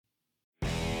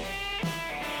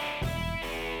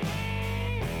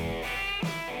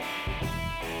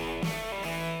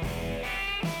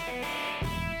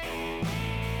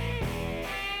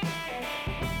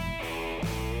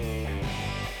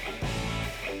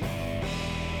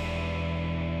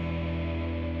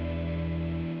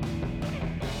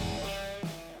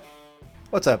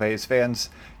What's up, A's fans?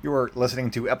 You're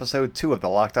listening to episode 2 of the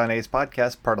Locked On A's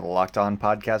podcast, part of the Locked On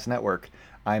Podcast Network.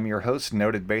 I'm your host,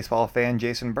 noted baseball fan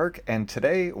Jason Burke, and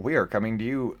today we are coming to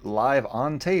you live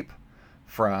on tape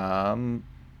from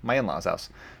my in-laws' house.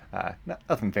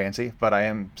 Nothing fancy, but I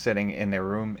am sitting in their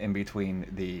room in between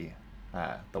the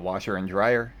washer and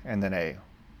dryer, and then a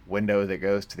window that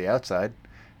goes to the outside,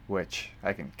 which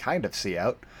I can kind of see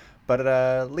out, but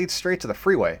it leads straight to the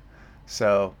freeway.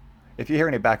 So if you hear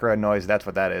any background noise, that's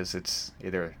what that is. It's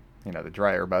either, the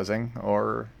dryer buzzing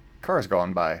or cars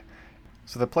going by.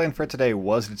 So the plan for today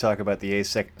was to talk about the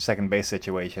A's second base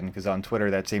situation, because on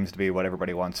Twitter that seems to be what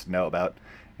everybody wants to know about.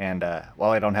 And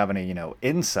while I don't have any,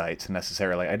 insights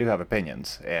necessarily, I do have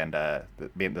opinions. And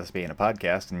this being a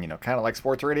podcast, and kind of like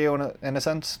sports radio in a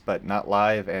sense, but not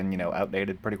live and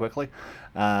outdated pretty quickly,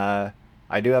 I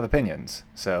do have opinions.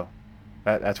 So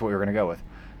that's what we're gonna go with.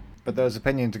 But those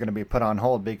opinions are going to be put on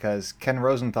hold because Ken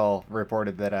Rosenthal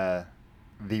reported that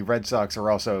the Red Sox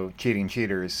are also cheating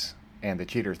cheaters and the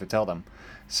cheaters that tell them.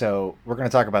 So we're going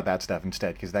to talk about that stuff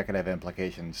instead because that could have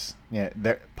implications.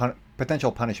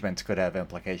 Potential punishments could have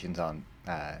implications on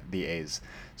the A's.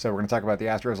 So we're going to talk about the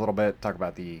Astros a little bit, talk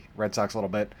about the Red Sox a little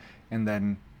bit, and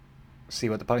then see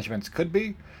what the punishments could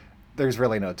be. There's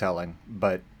really no telling,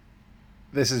 but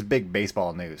this is big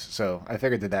baseball news. So I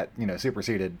figured that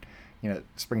superseded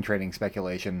spring training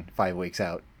speculation 5 weeks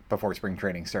out before spring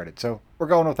training started. So we're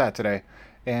going with that today.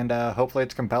 And hopefully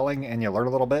it's compelling and you learn a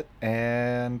little bit,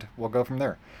 and we'll go from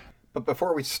there. But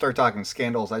before we start talking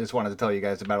scandals, I just wanted to tell you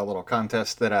guys about a little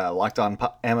contest that Locked On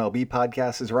MLB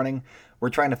podcast is running.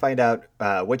 We're trying to find out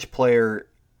which player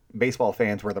baseball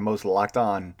fans were the most locked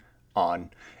on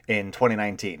in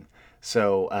 2019.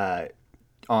 So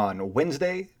on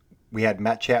Wednesday, we had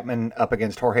Matt Chapman up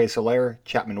against Jorge Soler.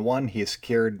 Chapman won. He has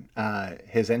secured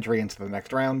his entry into the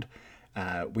next round.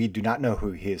 We do not know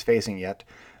who he is facing yet,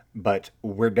 but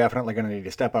we're definitely going to need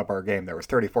to step up our game. There was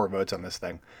 34 votes on this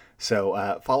thing.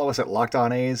 So follow us at Locked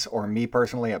On A's, or me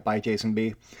personally at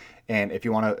ByJasonB. And if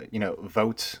you want to,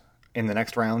 vote in the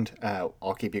next round,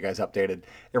 I'll keep you guys updated.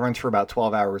 It runs for about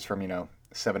 12 hours from,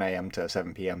 7 a.m. to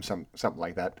 7 p.m., something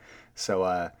like that.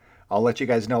 So I'll let you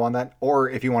guys know on that. Or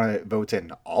if you want to vote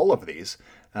in all of these,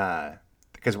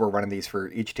 because we're running these for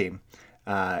each team,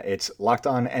 it's Locked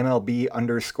On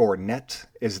MLB_net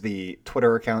is the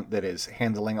Twitter account that is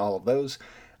handling all of those.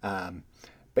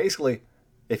 Basically,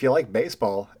 if you like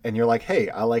baseball and you're like, hey,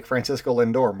 I like Francisco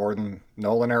Lindor more than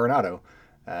Nolan Arenado,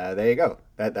 there you go.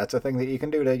 That's a thing that you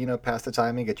can do to pass the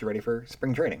time and get you ready for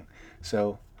spring training.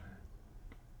 So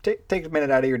take a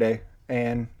minute out of your day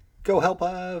and go help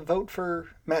vote for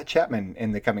Matt Chapman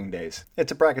in the coming days.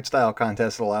 It's a bracket-style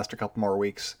contest that'll last a couple more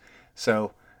weeks.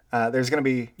 So there's going to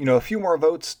be, a few more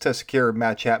votes to secure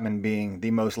Matt Chapman being the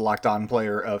most locked-on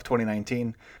player of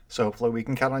 2019. So hopefully we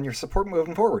can count on your support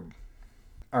moving forward.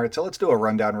 All right, so let's do a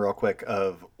rundown real quick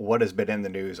of what has been in the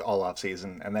news all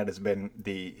offseason, and that has been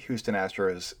the Houston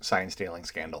Astros sign-stealing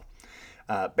scandal.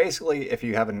 Basically, if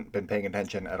you haven't been paying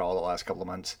attention at all the last couple of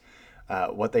months,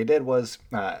 what they did was,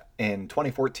 in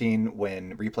 2014,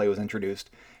 when replay was introduced,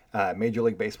 Major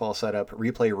League Baseball set up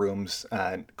replay rooms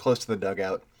close to the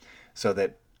dugout so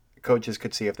that coaches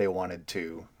could see if they wanted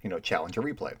to, challenge a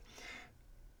replay.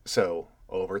 So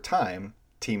over time,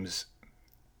 teams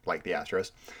like the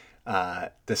Astros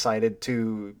decided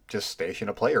to just station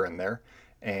a player in there.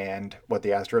 And what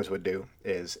the Astros would do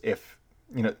is if,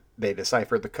 they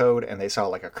deciphered the code and they saw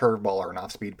like a curveball or an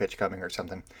off-speed pitch coming or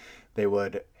something, they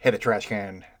would hit a trash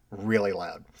can really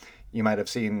loud. You might have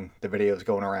seen the videos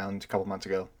going around a couple months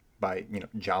ago by,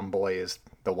 John Boy is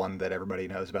the one that everybody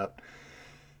knows about.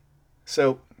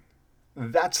 So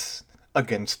that's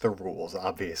against the rules,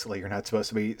 obviously. You're not supposed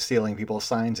to be stealing people's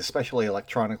signs, especially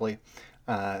electronically.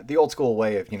 The old school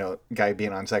way of, guy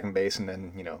being on second base and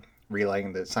then,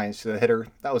 relaying the signs to the hitter,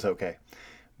 that was okay.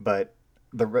 But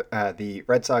the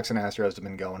Red Sox and Astros have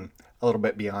been going a little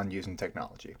bit beyond using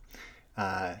technology.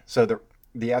 So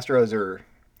the Astros are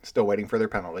still waiting for their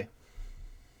penalty.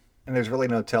 And there's really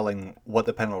no telling what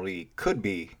the penalty could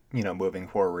be, moving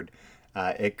forward.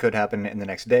 It could happen in the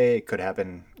next day. It could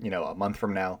happen, a month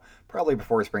from now, probably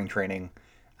before spring training,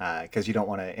 because you don't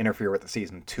want to interfere with the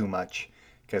season too much,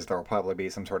 because there will probably be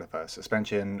some sort of a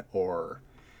suspension or,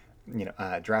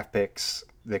 draft picks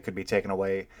that could be taken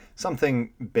away.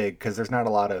 Something big, because there's not a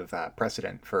lot of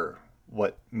precedent for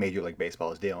what Major League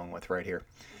Baseball is dealing with right here.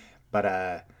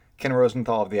 But Ken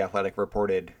Rosenthal of The Athletic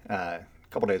reported a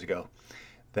couple days ago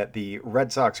that the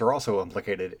Red Sox are also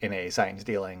implicated in a sign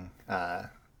stealing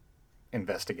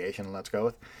investigation, let's go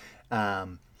with.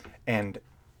 And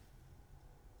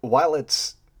while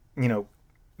it's,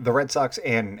 the Red Sox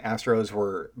and Astros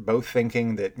were both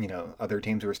thinking that, other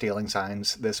teams were stealing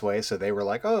signs this way, so they were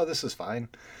like, "Oh, this is fine."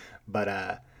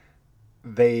 But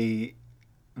they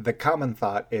the common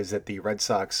thought is that the Red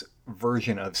Sox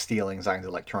version of stealing signs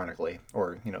electronically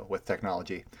or, with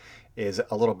technology is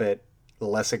a little bit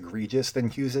less egregious than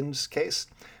Houston's case,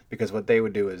 because what they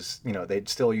would do is, they'd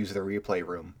still use the replay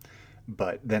room,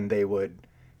 but then they would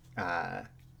uh,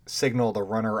 signal the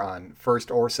runner on first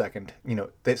or second,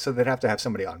 so they'd have to have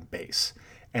somebody on base,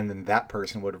 and then that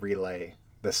person would relay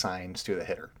the signs to the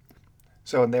hitter.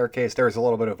 So in their case, there's a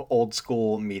little bit of old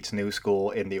school meets new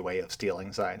school in the way of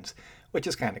stealing signs, which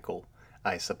is kind of cool,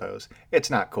 I suppose. It's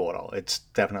not cool at all. It's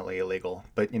definitely illegal,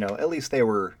 but at least they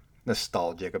were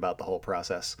nostalgic about the whole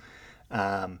process. So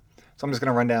I'm just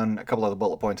going to run down a couple of the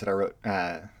bullet points that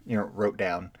I wrote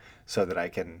down so that I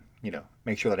can,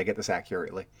 make sure that I get this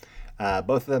accurately.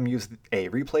 Both of them used a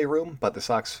replay room, but the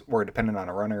Sox were dependent on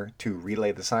a runner to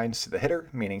relay the signs to the hitter,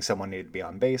 meaning someone needed to be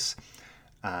on base.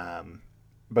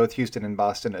 Both Houston and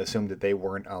Boston assumed that they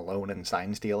weren't alone in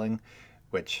sign stealing,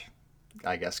 which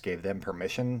I guess gave them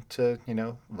permission to,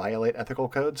 violate ethical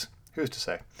codes. Who's to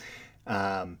say?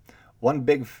 One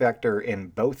big factor in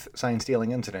both sign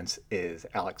stealing incidents is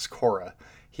Alex Cora.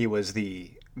 He was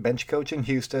the bench coach in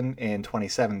Houston in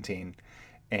 2017,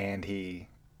 and he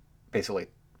basically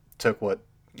took what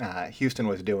Houston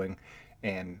was doing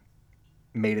and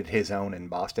made it his own in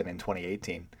Boston in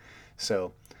 2018.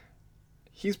 So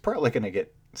he's probably going to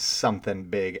get something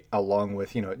big, along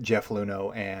with Jeff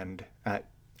Luhnow and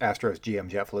Astros GM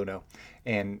Jeff Luhnow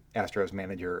and Astros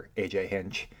manager AJ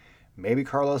Hinch. Maybe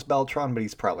Carlos Beltran, but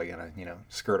he's probably going to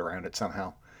skirt around it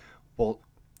somehow. Well,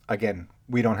 again,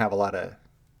 we don't have a lot of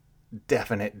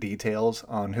definite details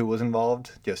on who was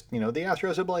involved. Just the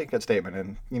Astros a blanket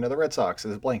statement, and the Red Sox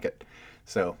is blanket.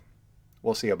 So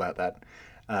we'll see about that.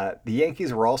 The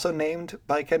Yankees were also named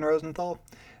by Ken Rosenthal,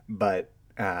 but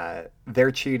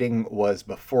their cheating was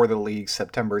before the league's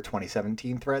September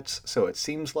 2017 threats, so it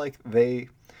seems like they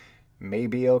may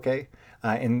be okay.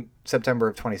 In September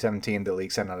of 2017, the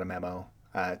league sent out a memo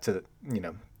to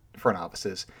the front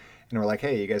offices, and we're like,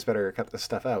 "Hey, you guys better cut this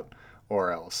stuff out,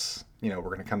 or else we're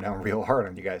going to come down real hard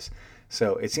on you guys."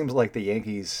 So it seems like the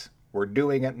Yankees were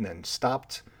doing it and then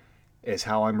stopped, is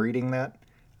how I'm reading that.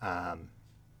 I'm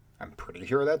pretty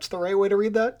sure that's the right way to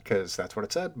read that, because that's what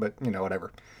it said, but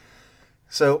whatever.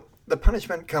 So the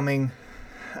punishment coming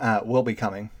will be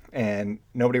coming, and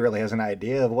nobody really has an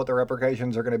idea of what the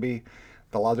repercussions are going to be.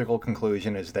 The logical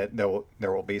conclusion is that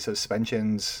there will be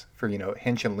suspensions for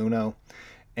Hinch and Luhnow,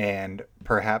 and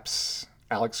perhaps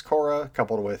Alex Cora,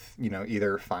 coupled with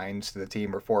either fines to the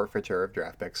team or forfeiture of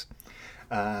draft picks.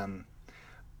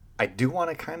 I do want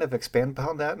to kind of expand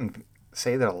upon that and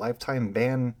say that a lifetime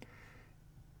ban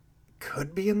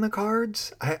could be in the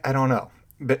cards. I don't know,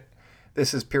 but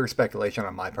this is pure speculation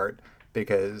on my part,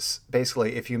 because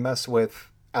basically if you mess with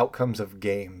outcomes of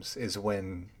games is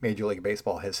when Major League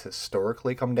Baseball has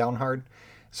historically come down hard.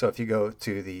 So if you go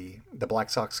to the Black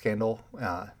Sox scandal,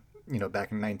 back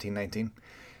in 1919,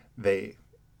 they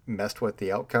messed with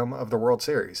the outcome of the World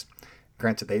Series.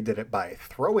 Granted, they did it by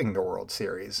throwing the World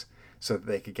Series so that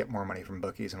they could get more money from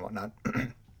bookies and whatnot.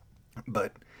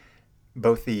 But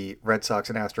both the Red Sox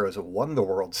and Astros won the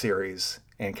World Series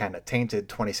and kind of tainted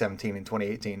 2017 and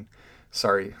 2018.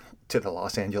 Sorry to the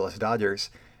Los Angeles Dodgers,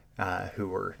 who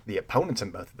were the opponents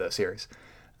in both of those series.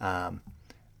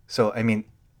 So, I mean,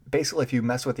 basically, if you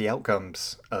mess with the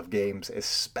outcomes of games,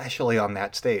 especially on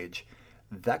that stage,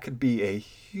 that could be a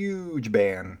huge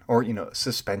ban or,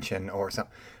 suspension or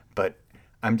something. But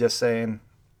I'm just saying,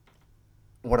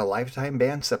 would a lifetime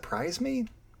ban surprise me?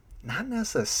 Not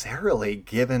necessarily,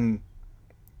 given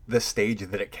the stage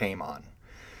that it came on.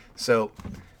 So,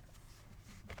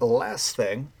 the last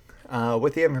thing,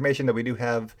 with the information that we do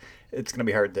have, it's going to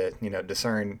be hard to,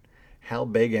 discern how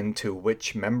big into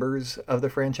which members of the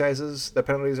franchises the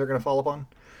penalties are going to fall upon.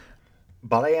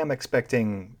 But I am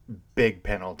expecting big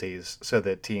penalties so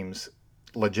that teams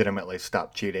legitimately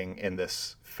stop cheating in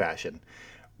this fashion.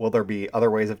 Will there be other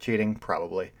ways of cheating?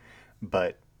 Probably.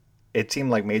 But it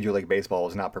seemed like Major League Baseball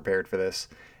was not prepared for this,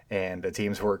 and the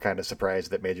teams were kind of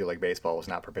surprised that Major League Baseball was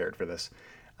not prepared for this.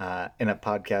 In a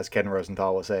podcast, Ken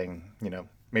Rosenthal was saying,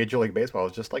 Major League Baseball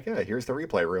was just like, yeah, here's the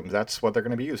replay rooms. That's what they're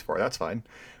going to be used for. That's fine.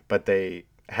 But they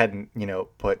hadn't,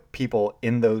 put people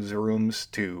in those rooms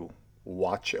to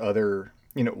watch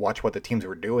watch what the teams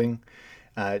were doing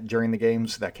during the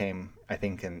games. That came, I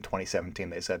think, in 2017,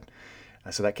 they said.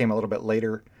 So that came a little bit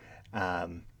later.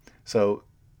 So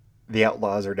the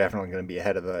Outlaws are definitely going to be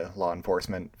ahead of the law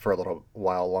enforcement for a little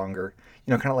while longer.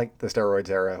 Kind of like the steroids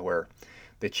era, where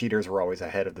the cheaters were always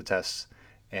ahead of the tests,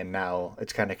 and now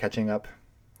it's kind of catching up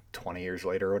 20 years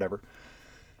later or whatever.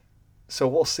 So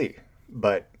we'll see.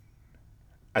 But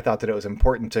I thought that it was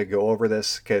important to go over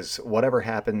this because whatever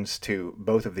happens to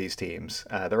both of these teams,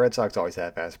 the Red Sox always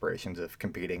have aspirations of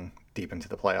competing deep into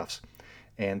the playoffs.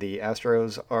 And the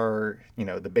Astros are,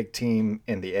 the big team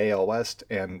in the AL West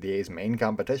and the A's main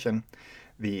competition.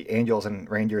 The Angels and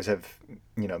Rangers have,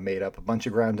 made up a bunch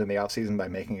of ground in the offseason by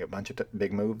making a bunch of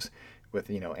big moves with,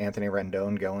 Anthony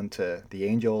Rendon going to the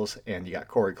Angels and you got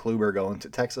Corey Kluber going to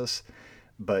Texas.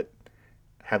 But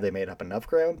have they made up enough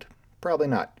ground? Probably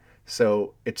not.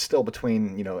 So it's still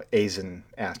between, A's and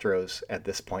Astros at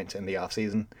this point in the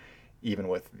offseason, even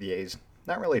with the A's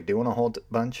not really doing a whole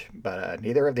bunch, but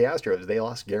neither of the Astros. They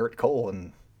lost Garrett Cole,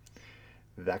 and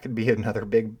that could be another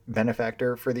big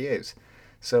benefactor for the A's.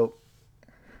 So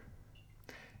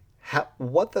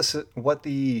what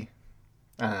the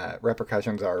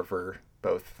repercussions are for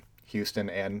both Houston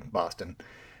and Boston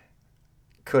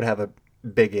could have a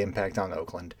big impact on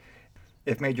Oakland.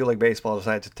 If Major League Baseball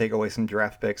decides to take away some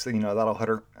draft picks,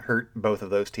 that'll hurt both of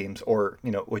those teams, or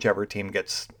whichever team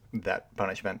gets that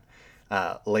punishment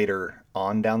later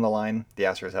on down the line. The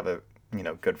Astros have a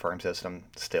good farm system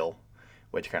still,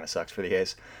 which kind of sucks for the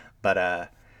A's.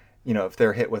 But if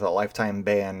they're hit with a lifetime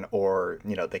ban, or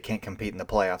they can't compete in the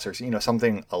playoffs, or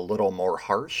something a little more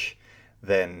harsh,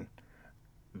 then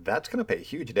that's going to pay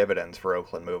huge dividends for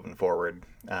Oakland moving forward,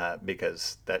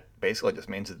 because that basically just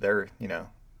means that they're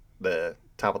the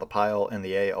top of the pile in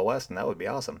the AL West, and that would be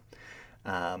awesome.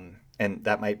 And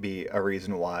that might be a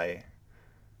reason why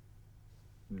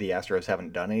the Astros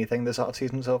haven't done anything this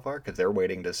offseason so far, because they're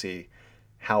waiting to see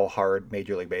how hard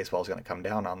Major League Baseball is going to come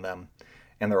down on them.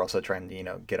 And they're also trying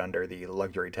to, get under the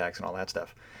luxury tax and all that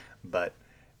stuff. But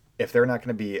if they're not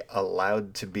going to be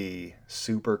allowed to be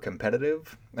super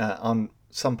competitive, on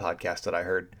some podcast that I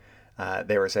heard,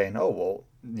 they were saying, oh, well,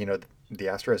 the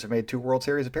Astros have made 2 World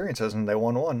Series appearances and they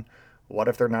won 1. What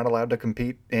if they're not allowed to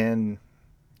compete in,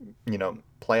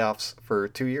 playoffs for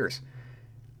 2 years?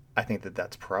 I think that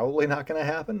that's probably not going to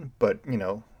happen, but,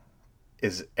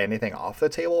 is anything off the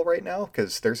table right now?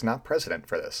 Because there's not precedent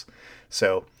for this.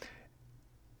 So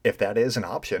if that is an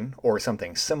option, or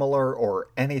something similar, or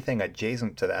anything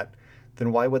adjacent to that,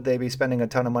 then why would they be spending a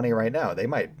ton of money right now? They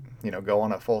might, go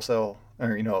on a full sale,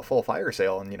 or, a full fire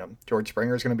sale, and, George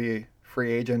Springer's going to be a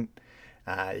free agent.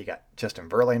 You got Justin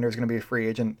Verlander's going to be a free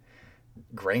agent.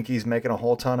 Greinke's making a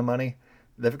whole ton of money.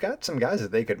 They've got some guys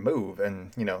that they could move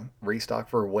and, restock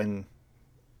for when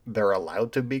they're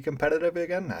allowed to be competitive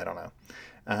again. I don't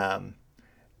know.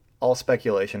 All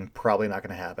speculation, probably not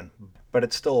going to happen, but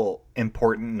it's still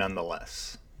important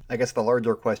nonetheless. I guess the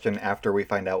larger question after we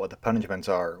find out what the punishments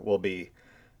are will be,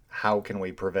 how can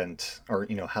we prevent, or,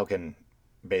 how can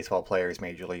baseball players,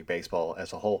 Major League Baseball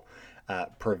as a whole,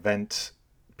 prevent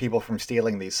people from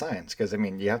stealing these signs? Because,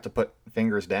 you have to put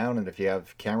fingers down, and if you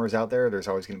have cameras out there, there's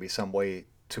always going to be some way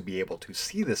to be able to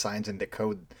see the signs and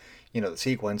decode, the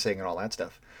sequencing and all that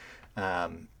stuff.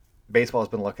 Baseball has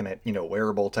been looking at,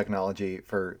 wearable technology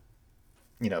for,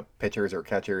 pitchers or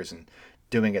catchers and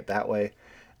doing it that way.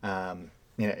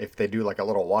 If they do like a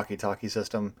little walkie-talkie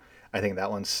system, I think that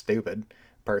one's stupid,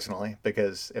 personally,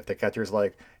 because if the catcher's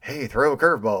like, hey, throw a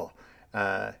curveball,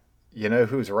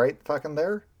 who's right fucking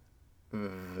there?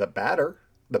 The batter.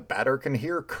 The batter can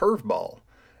hear curveball.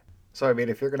 So,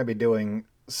 if you're going to be doing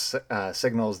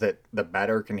signals that the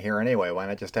batter can hear anyway, why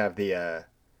not just have the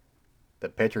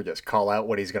pitcher just call out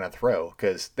what he's going to throw?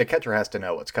 Because the catcher has to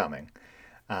know what's coming.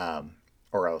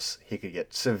 Or else he could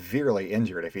get severely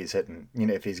injured if he's hitting,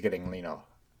 if he's getting,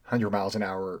 100 miles an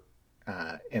hour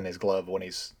in his glove when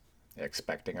he's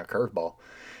expecting a curveball.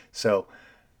 So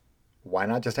why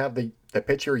not just have the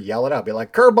pitcher yell it out, be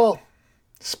like, curveball,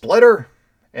 splitter,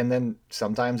 and then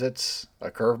sometimes it's a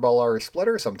curveball or a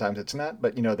splitter, sometimes it's not,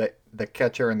 but the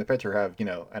catcher and the pitcher have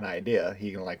an idea.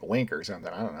 He can like wink or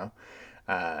something, I don't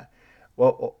know.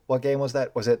 What game was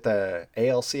that? Was it the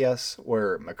ALCS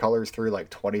where McCullers threw like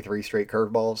 23 straight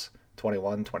curveballs?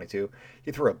 21, 22?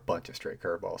 He threw a bunch of straight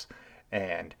curveballs.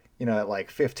 And, at like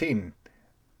 15,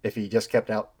 if he just kept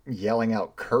out yelling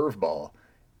out curveball,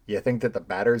 you think that the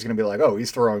batter is going to be like, oh, he's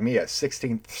throwing me a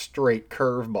 16th straight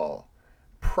curveball.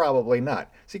 Probably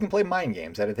not. So you can play mind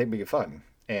games. That'd be fun.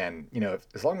 And,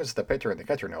 as long as the pitcher and the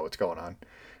catcher know what's going on,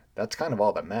 that's kind of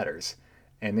all that matters.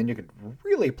 And then you could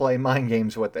really play mind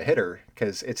games with the hitter,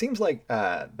 because it seems like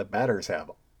the batters have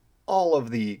all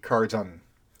of the cards on,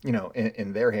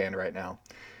 in their hand right now.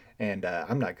 And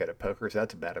I'm not good at poker, so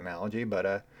that's a bad analogy.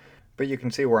 But you can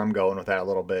see where I'm going with that a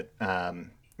little bit.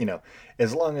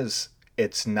 As long as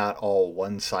it's not all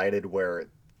one-sided, where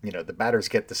the batters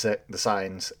get the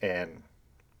signs and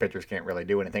pitchers can't really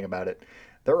do anything about it.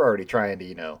 They're already trying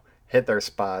to, hit their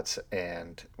spots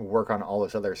and work on all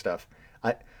this other stuff.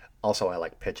 I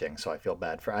like pitching, so I feel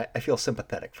I feel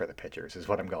sympathetic for the pitchers is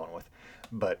what I'm going with.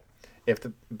 But if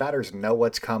the batters know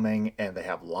what's coming and they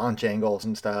have launch angles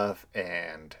and stuff,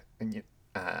 and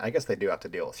I guess they do have to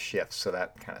deal with shifts, so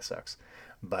that kind of sucks.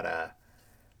 But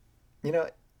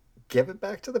give it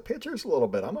back to the pitchers a little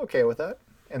bit. I'm okay with that.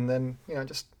 And then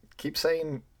just keep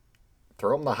saying,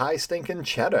 throw them the high stinking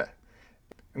cheddar.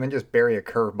 And then just bury a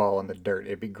curveball in the dirt.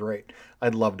 It'd be great.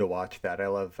 I'd love to watch that. I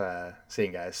love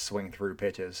seeing guys swing through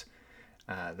pitches.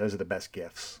 Those are the best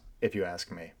gifts, if you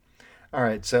ask me. All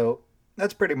right, so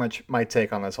that's pretty much my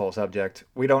take on this whole subject.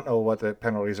 We don't know what the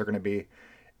penalties are going to be.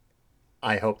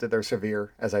 I hope that they're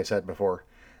severe, as I said before,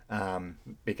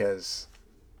 because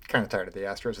kind of tired of the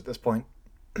Astros at this point.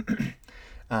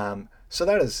 So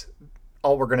that is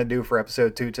all we're going to do for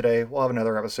episode 2 today. We'll have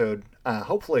another episode,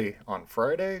 hopefully on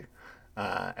Friday.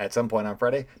 At some point on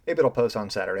Friday. Maybe it'll post on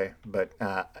Saturday, but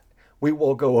we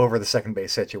will go over the second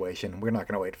base situation. We're not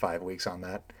going to wait 5 weeks on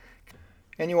that.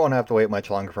 And you won't have to wait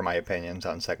much longer for my opinions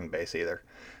on second base either.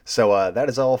 So that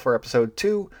is all for episode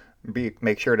 2.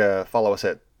 Make sure to follow us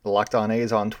at Locked On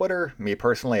A's on Twitter, me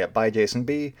personally at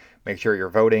ByJasonB. Make sure you're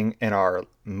voting in our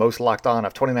Most Locked On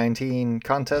of 2019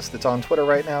 contest that's on Twitter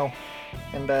right now.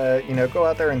 And, go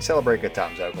out there and celebrate good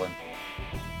times, Oakland.